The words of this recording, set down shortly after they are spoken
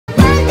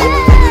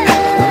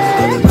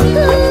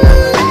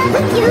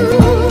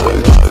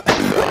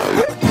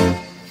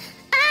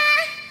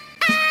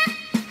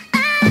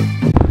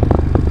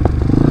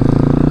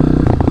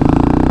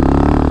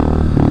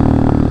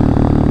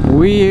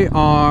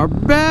are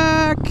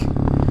back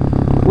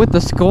with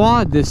the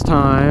squad this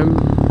time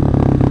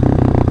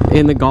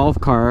in the golf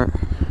cart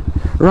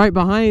right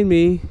behind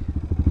me,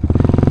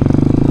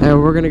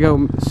 and we're gonna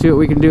go see what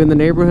we can do in the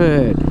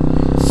neighborhood,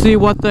 see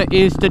what there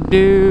is to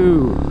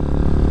do.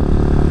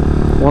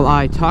 Well,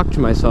 I talk to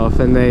myself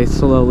and they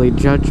slowly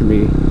judge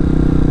me.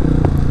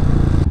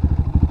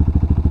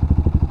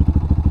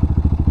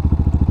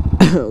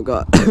 Oh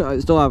god, I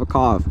still have a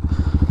cough.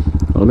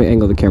 Let me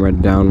angle the camera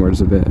downwards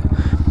a bit.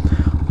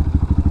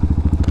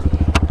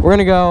 We're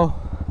gonna go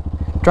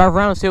drive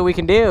around and see what we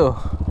can do.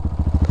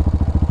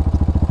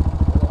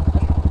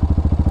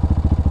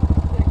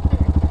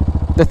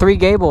 The three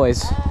gay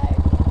boys.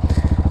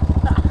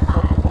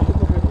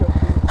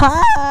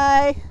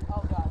 Hi!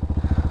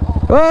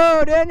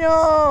 Oh,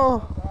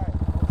 Daniel!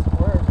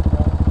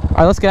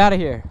 Alright, let's get out of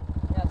here.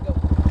 Yeah, let's go.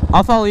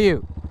 I'll follow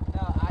you.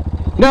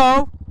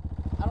 No!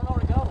 I don't know where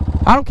to go.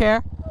 I don't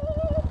care.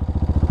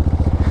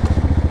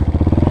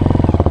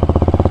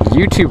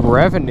 YouTube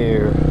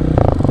revenue.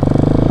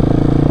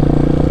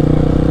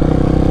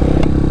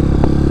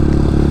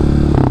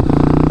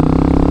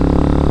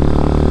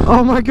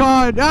 Oh my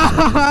god!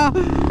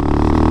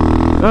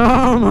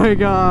 Oh my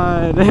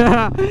god!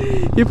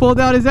 He pulled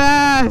out his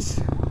ass!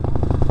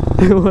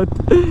 What?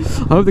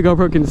 I hope the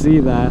GoPro can see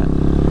that.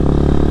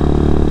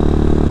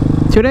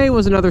 Today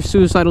was another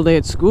suicidal day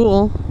at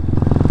school.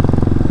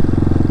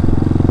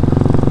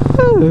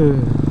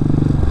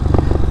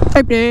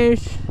 Hey,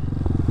 Dish.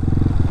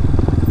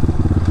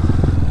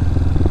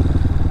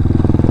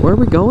 Where are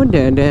we going,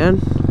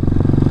 Dan?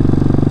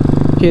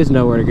 He has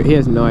nowhere to go. He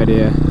has no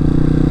idea.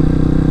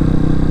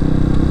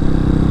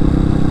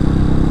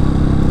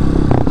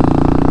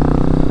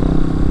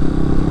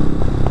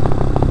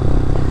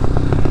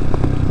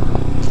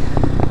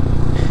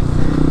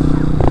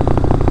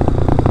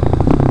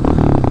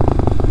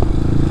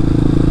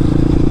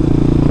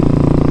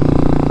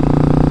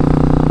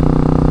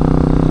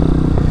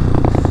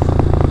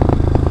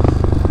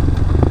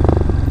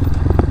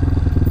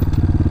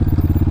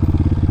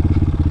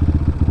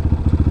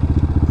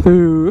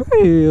 Ooh,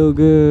 real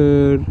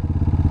good.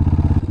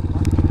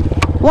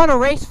 Want a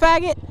race,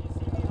 faggot?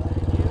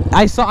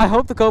 I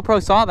hope the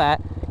GoPro saw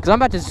that, because I'm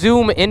about to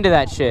zoom into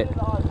that shit.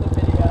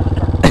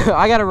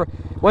 I gotta,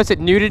 what's it,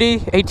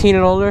 nudity? 18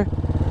 and older?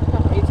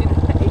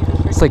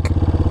 It's like,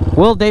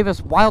 Will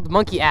Davis wild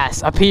monkey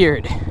ass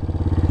appeared.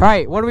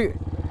 Alright, what do we...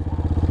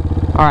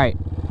 Alright,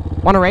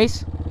 want a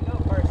race? You go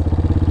first.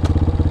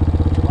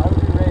 Why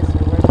would we race?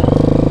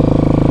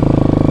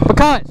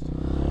 Because!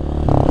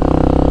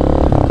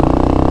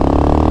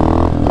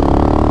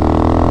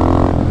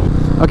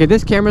 Okay,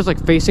 this camera's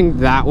like facing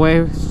that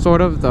way,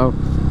 sort of, though.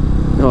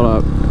 Hold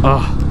up.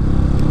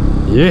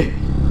 Oh. Yeah.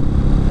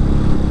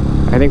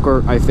 I think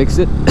I fixed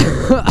it.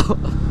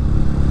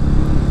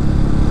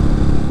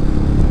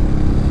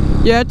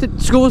 Yeah,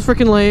 school was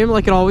freaking lame,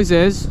 like it always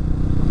is.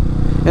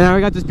 And now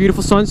we got this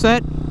beautiful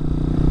sunset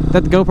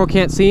that the GoPro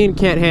can't see and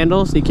can't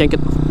handle, so you can't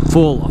get the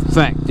full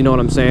effect, you know what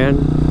I'm saying?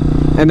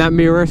 And that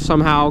mirror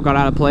somehow got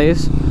out of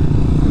place.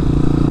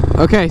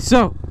 Okay,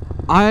 so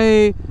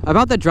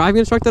about that driving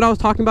instructor that I was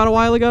talking about a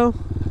while ago,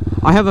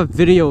 I have a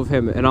video of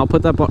him, and I'll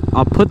put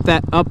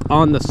that up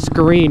on the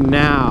screen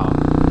now.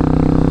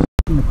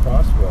 In the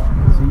crosswalk.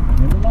 See,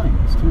 never mind.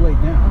 It's too late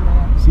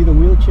now. See the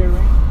wheelchair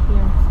ramp?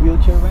 Yeah.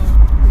 Wheelchair ramp?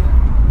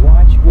 Yeah.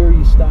 Watch where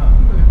you stop.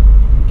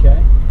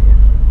 Okay?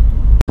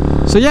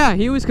 So yeah,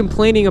 he was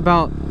complaining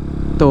about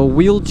the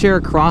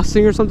wheelchair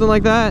crossing or something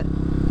like that.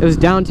 It was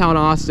downtown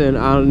Austin.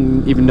 I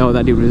don't even know what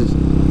that dude was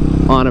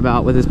on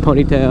about with his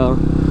ponytail.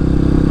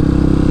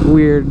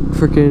 Weird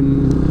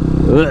freaking.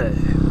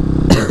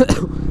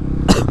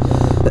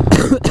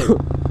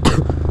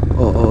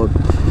 Uh-oh.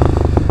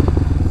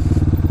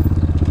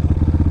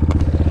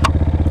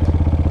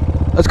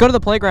 Let's go to the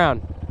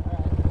playground.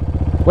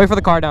 Wait for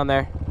the car down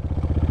there.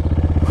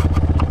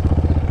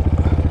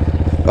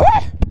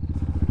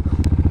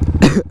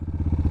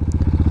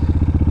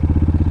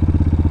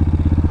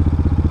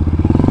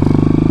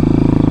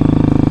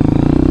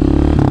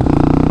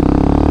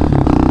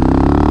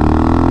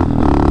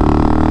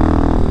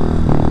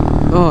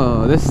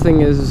 Oh, this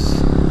thing is...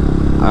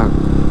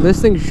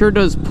 this thing sure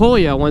does pull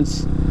you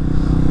once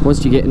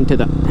you get into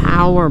the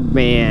power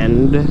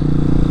band.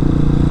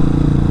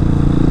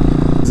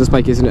 This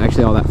bike isn't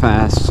actually all that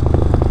fast.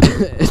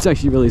 It's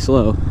actually really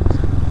slow.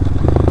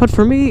 But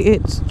for me,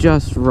 it's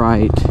just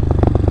right.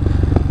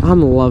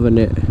 I'm loving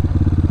it.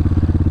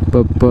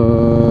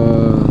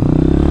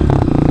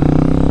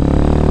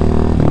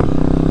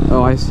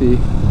 Oh, I see.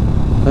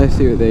 I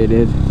see what they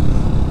did.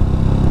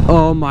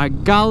 Oh my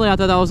golly, I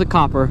thought that was a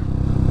copper.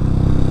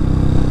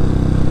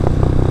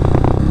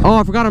 Oh,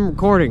 I forgot I'm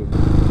recording.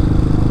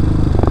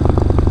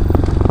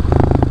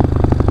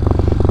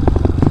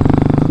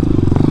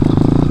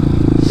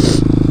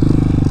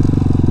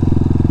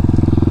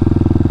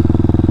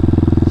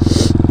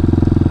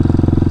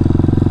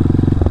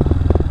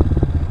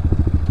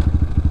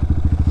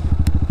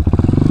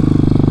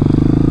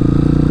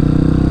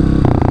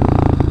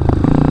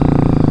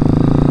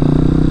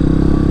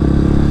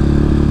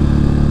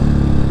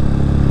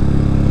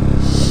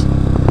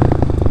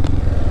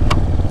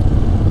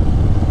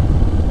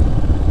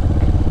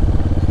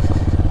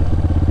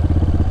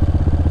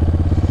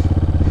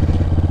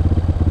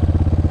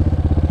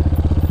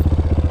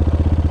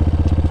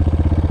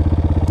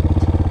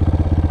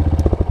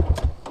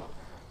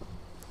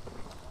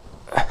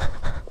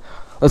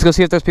 Let's go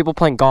see if there's people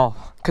playing golf.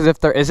 Because if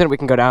there isn't, we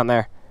can go down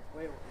there.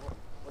 Wait,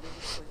 what is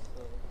this place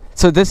called?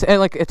 So this,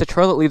 like, it's a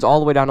trail that leads all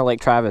the way down to Lake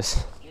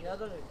Travis. You know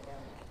those are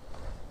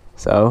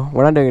So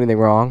we're not doing anything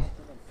wrong.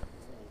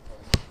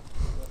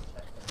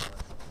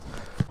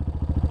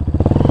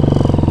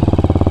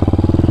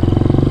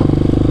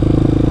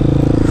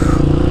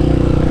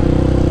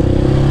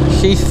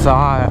 She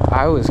thought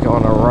I was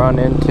going to run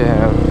into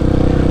him.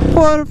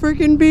 What a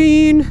freaking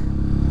bean!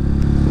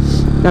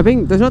 Now,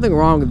 there's nothing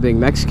wrong with being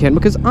Mexican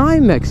because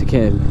I'm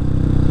Mexican.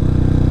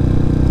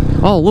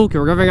 Oh, Luke,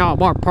 you're giving out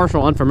more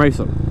personal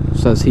information,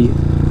 says he.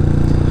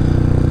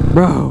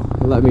 Bro,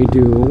 let me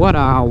do what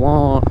I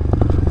want.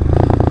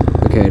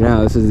 Okay,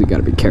 now this is, you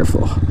gotta be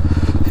careful.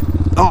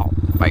 Oh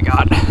my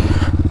god.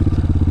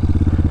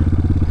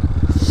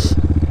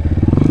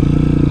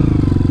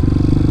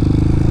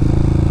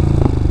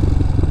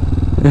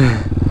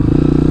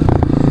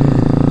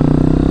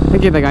 I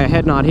gave that guy a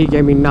head nod, he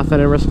gave me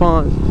nothing in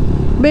response.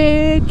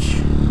 Bitch!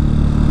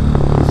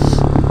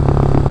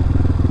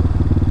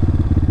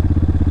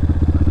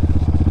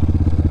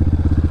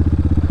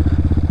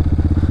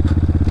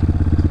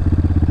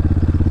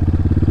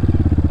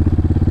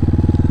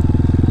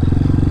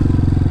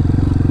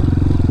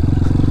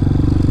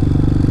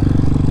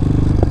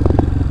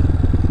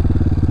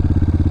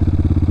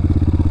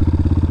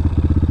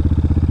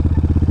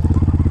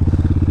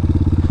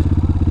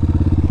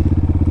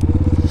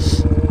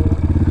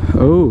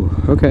 Oh,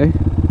 okay.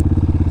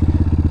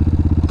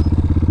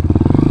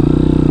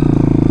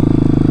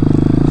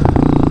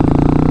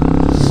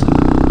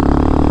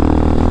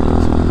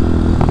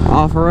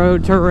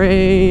 Off-road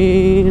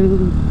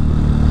terrain.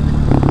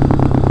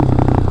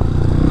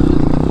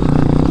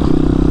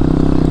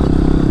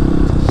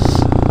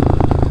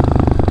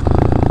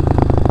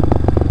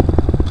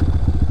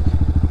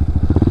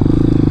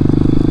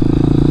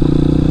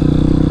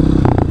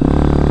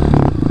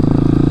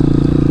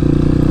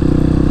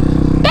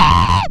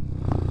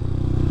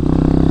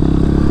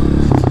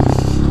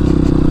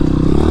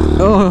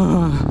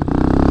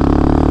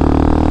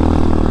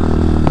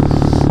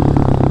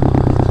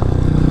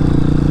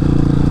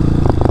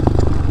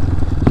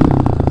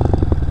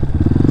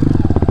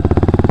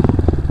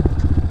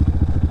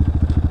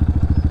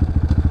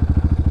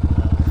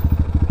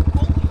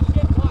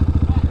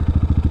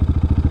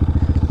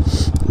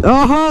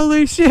 Oh,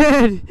 holy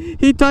shit!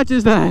 He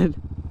touches that.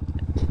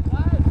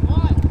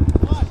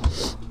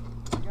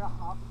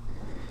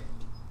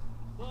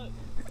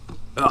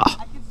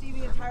 I can see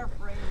the entire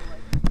frame.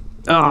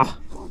 Ugh.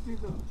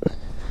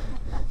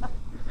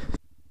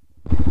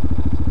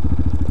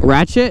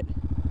 Ratchet?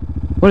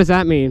 What does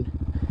that mean?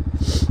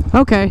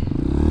 Okay.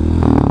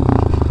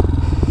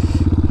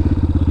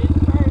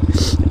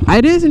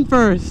 It isn't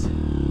first.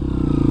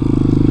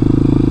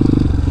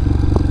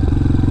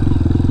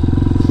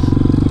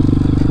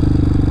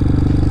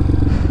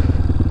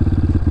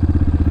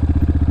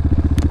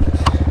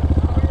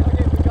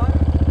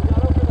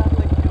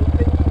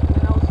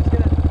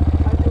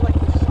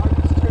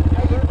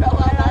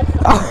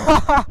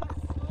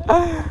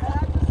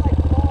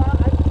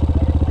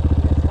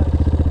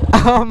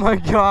 Oh my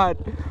god,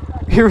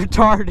 you're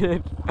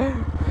retarded.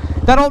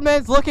 That old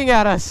man's looking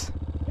at us.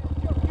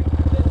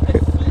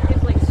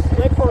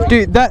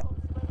 Dude, that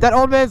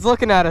old man's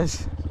looking at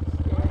us.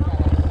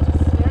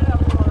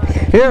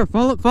 Here,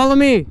 follow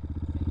me.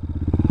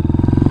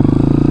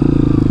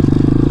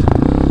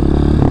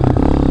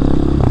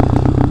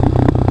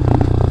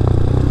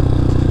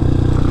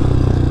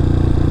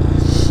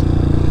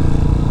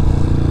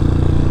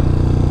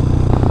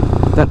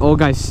 That old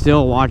guy's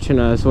still watching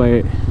us.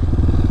 Wait.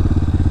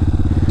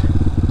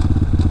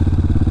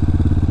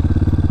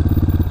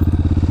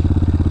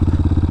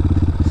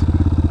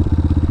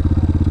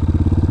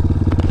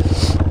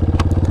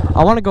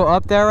 I want to go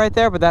up there right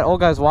there, but that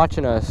old guy's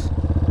watching us.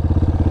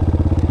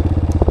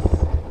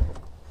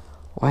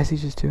 Why is he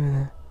just doing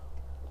that?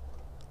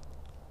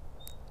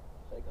 Should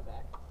I go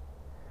back?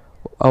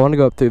 I want to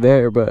go up through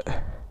there, but...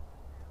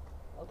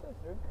 I'll go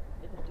through. It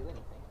didn't do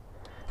anything.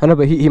 I know,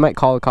 but he might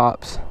call the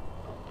cops. What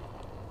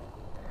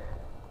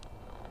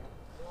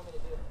do you want me to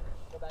do?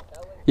 Go back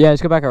that way? Yeah,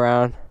 just go back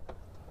around.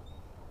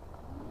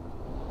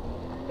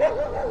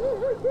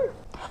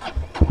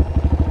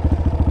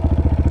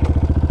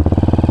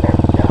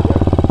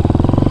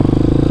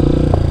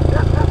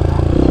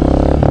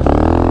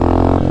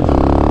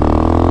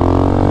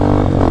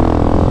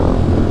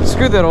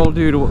 Screw that old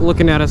dude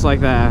looking at us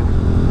like that.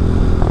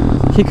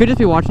 He could just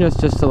be watching us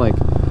just to, like,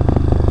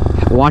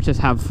 watch us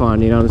have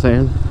fun, you know what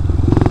I'm saying?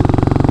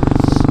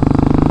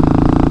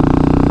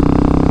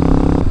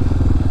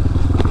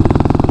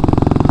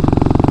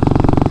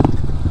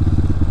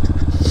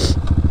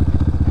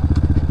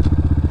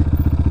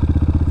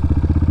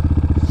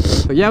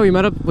 But yeah, we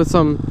met up with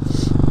some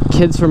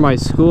kids from my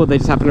school. They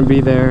just happened to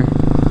be there.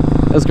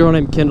 This girl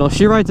named Kendall.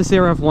 She rides a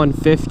CRF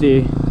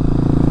 150.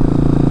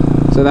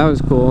 So that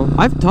was cool.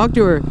 I've talked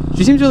to her.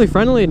 She seems really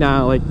friendly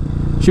now. Like,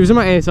 she was in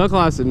my ASL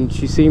class and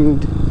she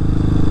seemed...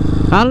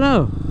 I don't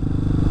know.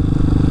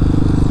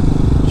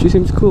 She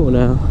seems cool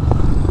now.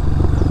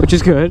 Which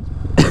is good.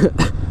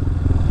 Bye.